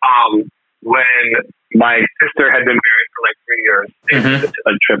 When my sister had been married for like 3 years, they took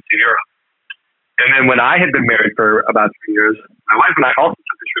a trip to Europe. And then when I had been married for about 3 years, my wife and I also took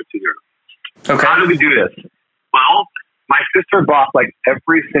a trip to Europe. Okay. How did we do this? Well, my sister bought like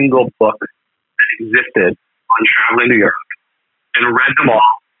every single book that existed on traveling to Europe and read them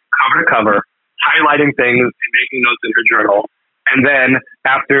all, cover to cover, highlighting things and making notes in her journal. And then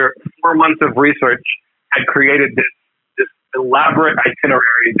after 4 months of research, had created this elaborate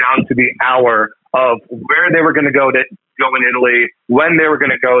itinerary down to the hour of where they were going to go in Italy, when they were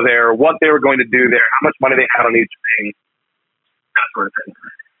going to go there, what they were going to do there, how much money they had on each thing, that sort of thing.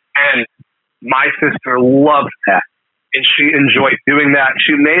 And my sister loved that. And she enjoyed doing that.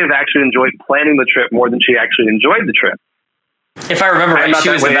 She may have actually enjoyed planning the trip more than she actually enjoyed the trip. If I remember right, she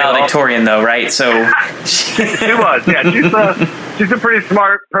was the valedictorian, though, right? So she was, yeah. She's a pretty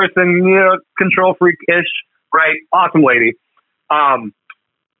smart person, control freak-ish, right? Awesome lady.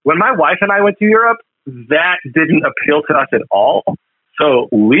 When my wife and I went to Europe, that didn't appeal to us at all. So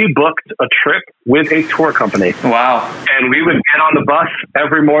we booked a trip with a tour company. Wow. And we would get on the bus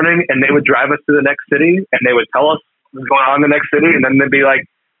every morning and they would drive us to the next city and they would tell us what's going on in the next city. And then they'd be like,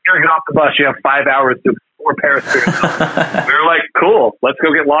 here, get off the bus. You have 5 hours to explore Paris for yourself. We were like, cool, let's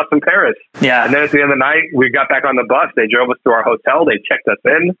go get lost in Paris. Yeah. And then at the end of the night, we got back on the bus. They drove us to our hotel. They checked us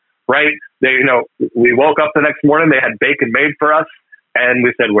in, right? They, we woke up the next morning. They had bacon made for us. And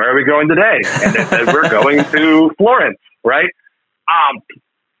we said, where are we going today? And they said, we're going to Florence, right?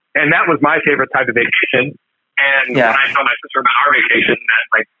 And that was my favorite type of vacation. And when I told my sister about our vacation, that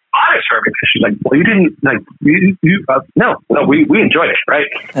like, honest her vacation, she's like, well, you didn't like, no, we enjoyed it, right?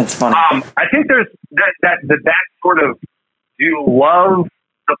 That's funny. I think there's that sort of, do you love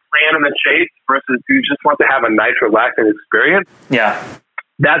the plan and the chase versus do you just want to have a nice, relaxing experience? Yeah.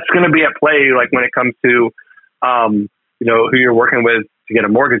 That's going to be at play, like when it comes to, who you're working with to get a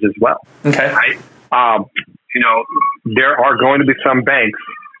mortgage as well. Okay. Right. There are going to be some banks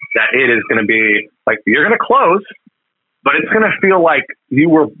that it is going to be like, you're going to close, but it's going to feel like you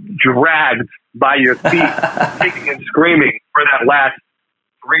were dragged by your feet, kicking and screaming for that last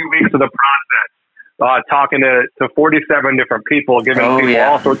 3 weeks of the process, talking to 47 different people, giving people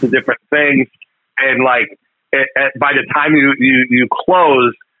all sorts of different things. And like, by the time you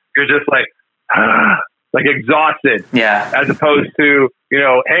close, you're just like exhausted. Yeah. As opposed to, hey,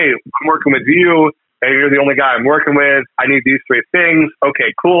 I'm working with you, and you're the only guy I'm working with. I need these 3 things.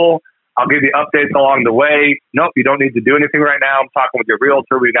 Okay, cool. I'll give you updates along the way. Nope, you don't need to do anything right now. I'm talking with your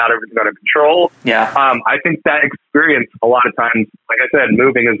realtor. We got everything under control. Yeah. I think that experience, a lot of times, like I said,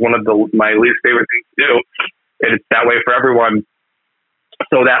 moving is one of my least favorite things to do. And it's that way for everyone.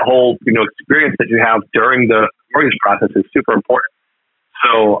 So that whole, experience that you have during the mortgage process is super important.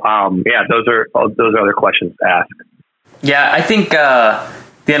 So, those are other questions to ask. Yeah, I think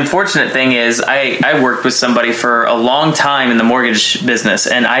the unfortunate thing is I worked with somebody for a long time in the mortgage business,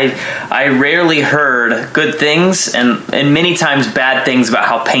 and I rarely heard good things and many times bad things about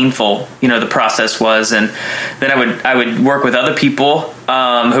how painful, the process was. And then I would work with other people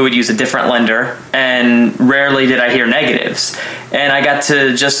who would use a different lender, and rarely did I hear negatives. And I got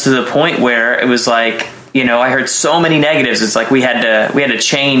to the point where it was like, I heard so many negatives. It's like we had to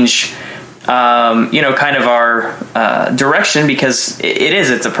change kind of our direction, because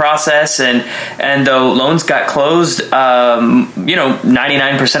it's a process, and though loans got closed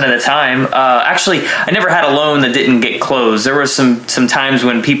 99% of the time, actually I never had a loan that didn't get closed. There were some times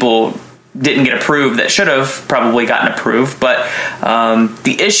when people didn't get approved that should have probably gotten approved, but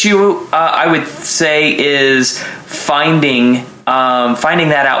the issue I would say is finding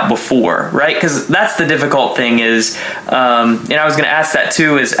that out before, right? Because that's the difficult thing is, and I was going to ask that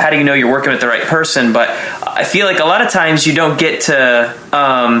too, is how do you know you're working with the right person? But I feel like a lot of times you don't get to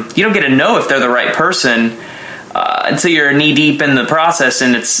know if they're the right person until you're knee deep in the process,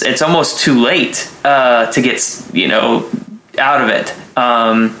 and it's almost too late to get out of it.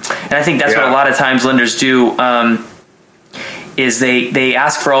 And I think that's what a lot of times lenders do. Is they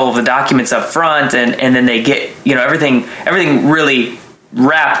ask for all of the documents up front, and then they get everything really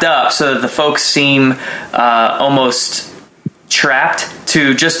wrapped up, so that the folks seem almost trapped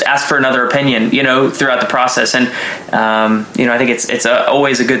to just ask for another opinion throughout the process. And I think it's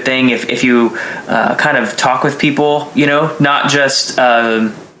always a good thing if you kind of talk with people, not just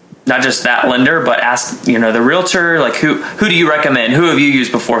that lender, but ask, the realtor, like who do you recommend? Who have you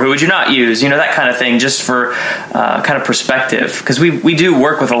used before? Who would you not use? That kind of thing, just for kind of perspective. Because we do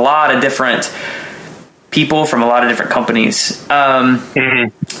work with a lot of different people from a lot of different companies.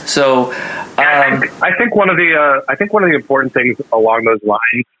 So I think one of the important things along those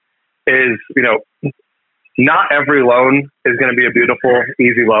lines is, not every loan is going to be a beautiful,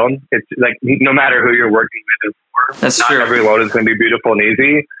 easy loan. It's like, no matter who you're working with, that's not true. Every loan is going to be beautiful and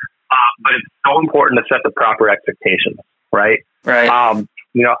easy. But it's so important to set the proper expectations, right? Right. I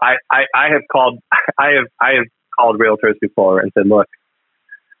have called realtors before and said, look,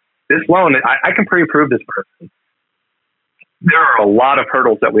 this loan, I can pre-approve this person. There are a lot of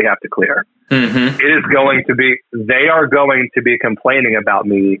hurdles that we have to clear. Mm-hmm. They are going to be complaining about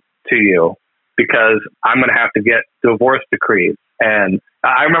me to you, because I'm going to have to get divorce decrees. And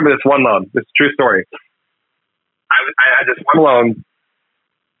I remember this one loan. This is a true story. I had this one loan.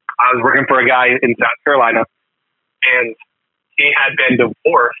 I was working for a guy in South Carolina, and he had been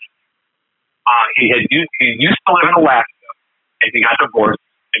divorced. He used to live in Alaska, and he got divorced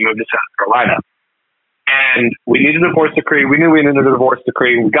and moved to South Carolina. And we needed a divorce decree. We knew we needed a divorce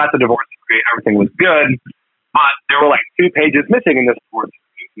decree. We got the divorce decree. Everything was good. But there were like 2 pages missing in this divorce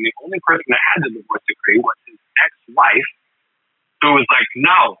decree. And the only person that had the divorce decree was his ex-wife, who was like,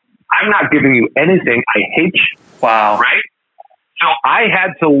 no, I'm not giving you anything. I hate you. Wow. Right? So I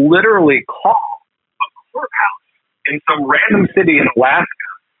had to literally call a courthouse in some random city in Alaska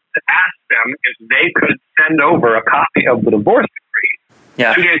to ask them if they could send over a copy of the divorce decree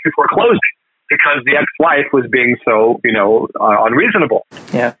 2 days before closing, because the ex-wife was being so, unreasonable.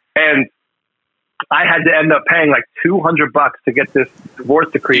 Yeah. And I had to end up paying like $200 to get this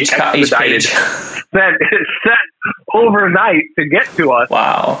divorce decree expedited, sent overnight to get to us.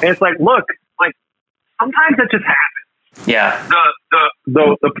 Wow. And it's like, look, like sometimes that just happens. Yeah.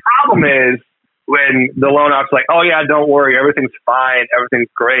 The problem is when the loan officer's like, oh yeah, don't worry, everything's fine, everything's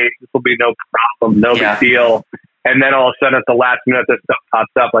great, this will be no problem, no big deal. And then all of a sudden at the last minute, this stuff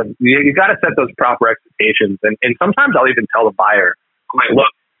pops up. Like you got to set those proper expectations. And sometimes I'll even tell the buyer, I'm like,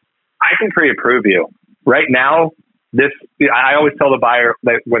 look, I can pre-approve you right now. I always tell the buyer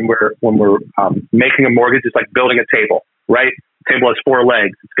that when we're making a mortgage, it's like building a table, right? The table has 4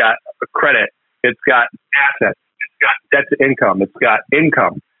 legs. It's got credit. It's got assets. It's got debt to income. It's got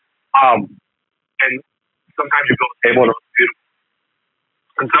income. And sometimes you build a table and it looks beautiful.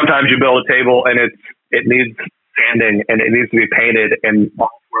 And sometimes you build a table and it needs sanding and it needs to be painted and all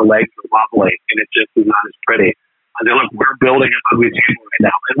four legs are wobbly and it just is not as pretty. I say, look, we're building an ugly table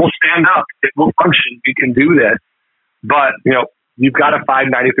right now. It will stand up. It will function. We can do this. But, you've got a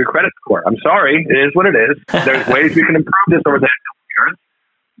 593 credit score. I'm sorry. It is what it is. There's ways we can improve this over the next couple of years.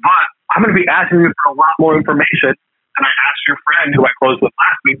 But I'm going to be asking you for a lot more information than I asked your friend who I closed with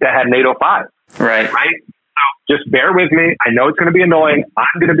last week that had an 805. Right. Right? So just bear with me. I know it's going to be annoying.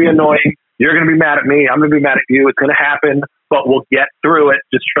 I'm going to be annoying. You're going to be mad at me. I'm going to be mad at you. It's going to happen, but we'll get through it.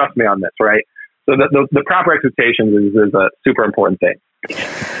 Just trust me on this, right? So the proper expectations is a super important thing.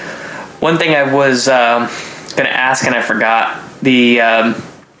 One thing I was going to ask and I forgot, the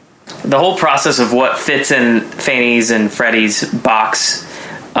whole process of what fits in Fannie's and Freddie's box.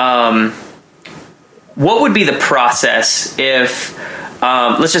 What would be the process if,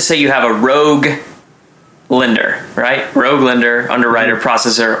 let's just say you have a rogue lender, right? Rogue lender, underwriter,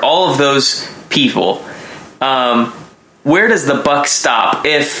 processor, all of those people. Where does the buck stop?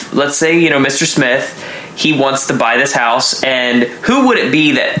 If, let's say, Mr. Smith, he wants to buy this house, and who would it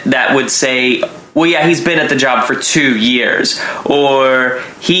be that would say, well, yeah, he's been at the job for 2 years, or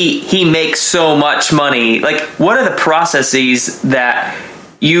he makes so much money? Like, what are the processes that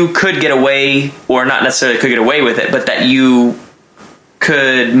you could get away, or not necessarily could get away with it, but that you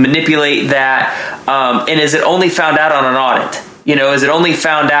could manipulate that? And is it only found out on an audit? Is it only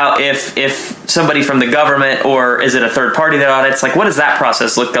found out if somebody from the government, or is it a third party that audits? Like, what does that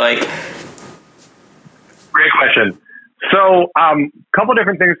process look like? Great question. So, a couple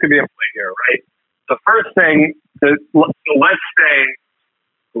different things could be in play here, right? The first thing is, so let's say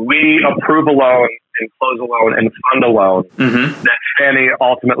we approve a loan and close a loan and fund a loan that Fannie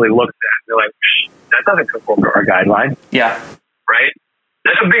ultimately looks at. They're like, that doesn't conform to our guideline. Yeah. Right?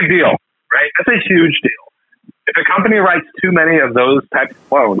 That's a big deal, right? That's a huge deal. If a company writes too many of those types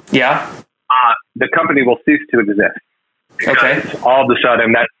of loans, the company will cease to exist. Because all of a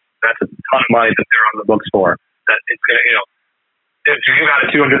sudden, that's a ton of money that they're on the books for. That it's going to, if you got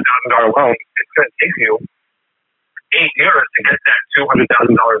a $200,000 loan, it's going to take you 8 years to get that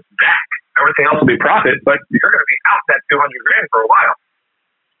 $200,000 back. Everything else will be profit, but you're going to be out that $200,000 for a while.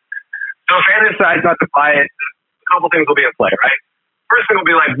 So if Fannie decides not to buy it, a couple things will be in play, right? First thing will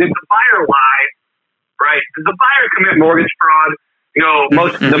be like, did the buyer lie? Right? Did the buyer commit mortgage fraud?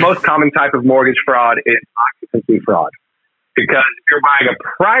 The most common type of mortgage fraud is occupancy fraud. Because if you're buying a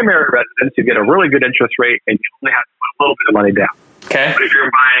primary residence, you get a really good interest rate and you only have to put a little bit of money down. Okay. But if you're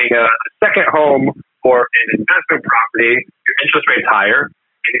buying a second home or an investment property, your interest rate's higher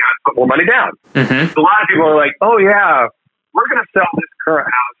and you have to put more money down. So a lot of people are like, oh yeah, we're going to sell this current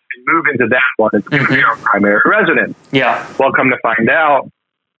house and move into that one. It's going to be our primary residence. Yeah. Well, come to find out,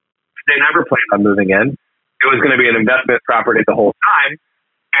 they never planned on moving in. It was going to be an investment property the whole time.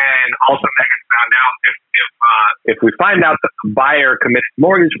 And also Megan found out if we find out that the buyer committed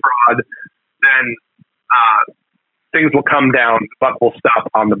mortgage fraud, then things will come down, the buck will stop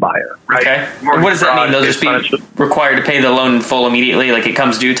on the buyer. Right? Okay. And what does that mean? They'll just be required to pay the loan in full immediately, like it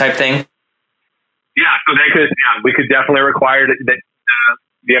comes due type thing? Yeah, so we could definitely require that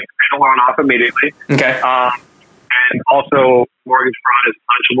you have to pay the loan off immediately. Okay. And also, mortgage fraud is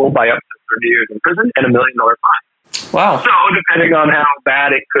punishable by up to 30 years in prison and $1 million fine. Wow. So, depending on how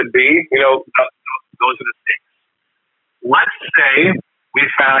bad it could be, those are the stakes. Let's say we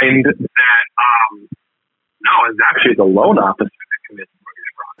find that, no, it's actually the loan officer that commits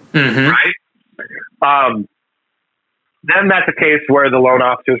mortgage fraud, right? Then that's a case where the loan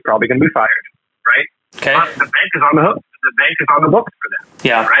officer is probably going to be fired, right? Okay. But the bank is on the hook. The bank is on the books for that.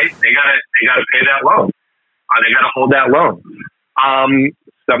 Yeah. Right? They gotta pay that loan. They gotta hold that loan.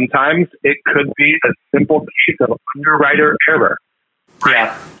 Sometimes it could be a simple case of underwriter error.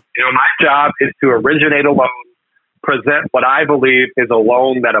 Right? Yeah. My job is to originate a loan, present what I believe is a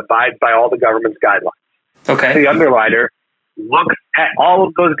loan that abides by all the government's guidelines. Okay. The underwriter looks at all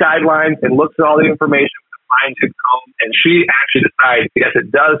of those guidelines and looks at all the information with a fine-tooth comb, and she actually decides, yes,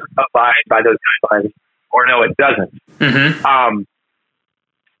 it does abide by those guidelines, or no, it doesn't.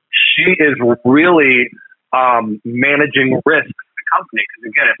 She is really managing risk to the company, because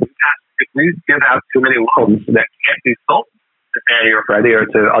again, if we give out too many loans that can't be sold to Fannie or Freddie or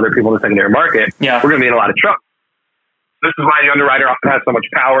to other people in the secondary market, we're going to be in a lot of trouble. This is why the underwriter often has so much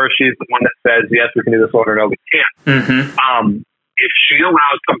power. She's the one that says, yes, we can do this loan, or no, we can't. If she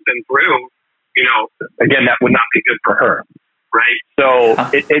allows something through, again, that would not be good for her, right? So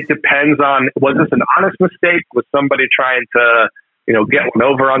it depends on, was this an honest mistake? Was somebody trying to get one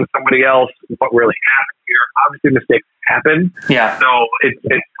over on somebody else. What really happened here? Obviously, mistakes happen. Yeah. So it's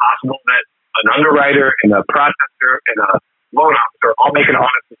possible that an underwriter and a processor and a loan officer all make an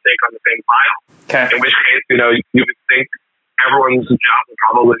honest mistake on the same file. Okay. In which case, you would think everyone's job would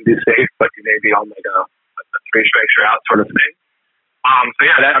probably be safe, but you may be on like a three strikes you're out sort of thing. So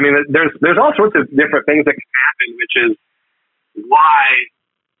yeah, there's all sorts of different things that can happen, which is why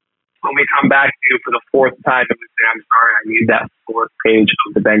when we come back to you for the fourth time and we say, I'm sorry, I need that fourth page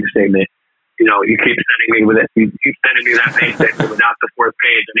of the bank statement. You keep sending me with it. You keep sending me that bank statement without the fourth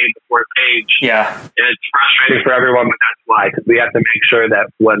page. I need the fourth page. Yeah. And it's frustrating for everyone, but that's why, because we have to make sure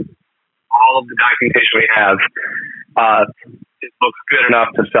that when all of the documentation we have, it looks good enough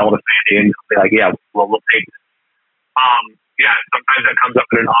to sell to Fannie, and be like, yeah, well, we'll take it. Yeah, sometimes that comes up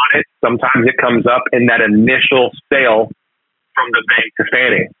in an audit. Sometimes it comes up in that initial sale from the bank to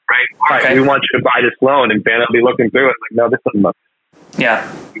Fannie, right? All right, we want you to buy this loan, and Fannie will be looking through it like, no, this doesn't look. Yeah.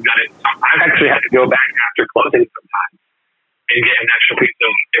 You got it. I've actually had to go back after closing sometimes and get an extra piece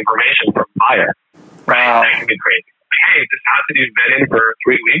of information from a buyer. Right? Wow. That can be crazy. Hey, this house that you've been in for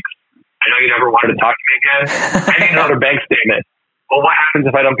 3 weeks, I know you never wanted to talk to me again. I need another bank statement. Well, what happens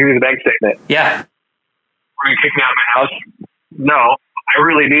if I don't give you the bank statement? Yeah. Are you kick me out of my house? No, I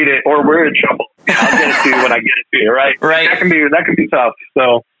really need it, or we're in trouble. I'll get it to you when I get it to you, right? Right. That can be tough.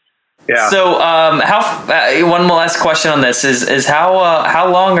 So, yeah. So, one last question on this is how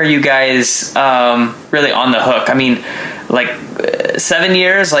long are you guys really on the hook? I mean, like 7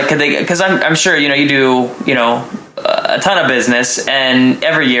 years? Like, could they? Because I'm sure you do a ton of business and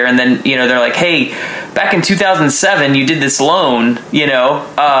every year, and then they're like, hey, back in 2007 you did this loan.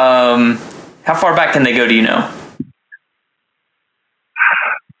 How far back can they go? Do you know?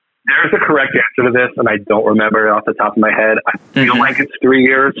 There's a correct answer to this, and I don't remember it off the top of my head. I feel like it's 3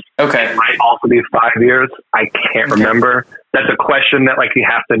 years. Okay. It might also be 5 years. I can't remember. That's a question that you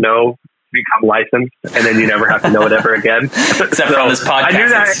have to know to become licensed, and then you never have to know it ever again. Except for on this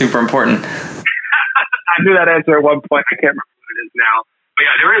podcast, it's super important. I knew that answer at one point. I can't remember what it is now. But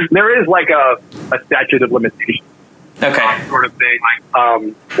yeah, there is like a statute of limitations. Okay. Sort of thing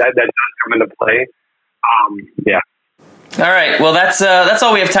that does come into play. Yeah. All right. Well, that's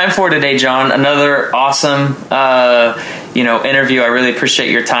all we have time for today, John. Another awesome, interview. I really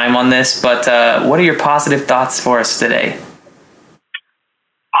appreciate your time on this. But what are your positive thoughts for us today?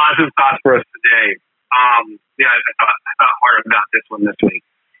 Positive thoughts for us today. I thought hard about this one this week.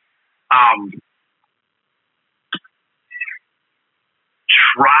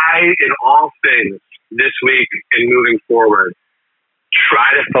 Try in all things this week and moving forward.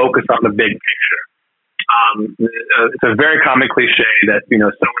 Try to focus on the big picture. It's a very common cliche that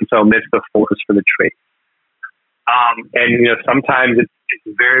so-and-so missed the forest for the tree. And sometimes it's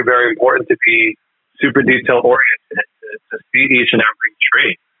very, very important to be super detail oriented to see each and every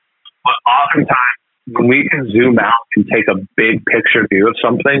tree. But oftentimes, when we can zoom out and take a big picture view of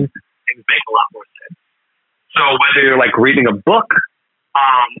something, things make a lot more sense. So whether you're reading a book,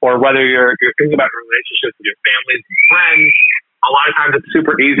 or whether you're thinking about relationships with your family and friends, a lot of times it's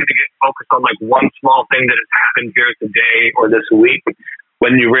super easy to get focused on one small thing that has happened here today or this week,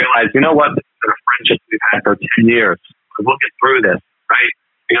 when you realize, this is a friendship we've had for 10 years. We'll get through this, right?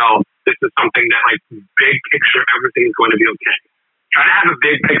 This is something that big picture, everything's going to be okay. Try to have a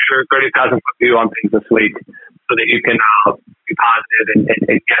big picture, 30,000 foot view on things this week so that you can be positive and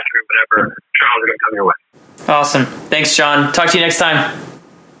get through whatever trials are going to come your way. Awesome. Thanks, John. Talk to you next time.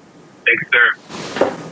 Thanks, sir.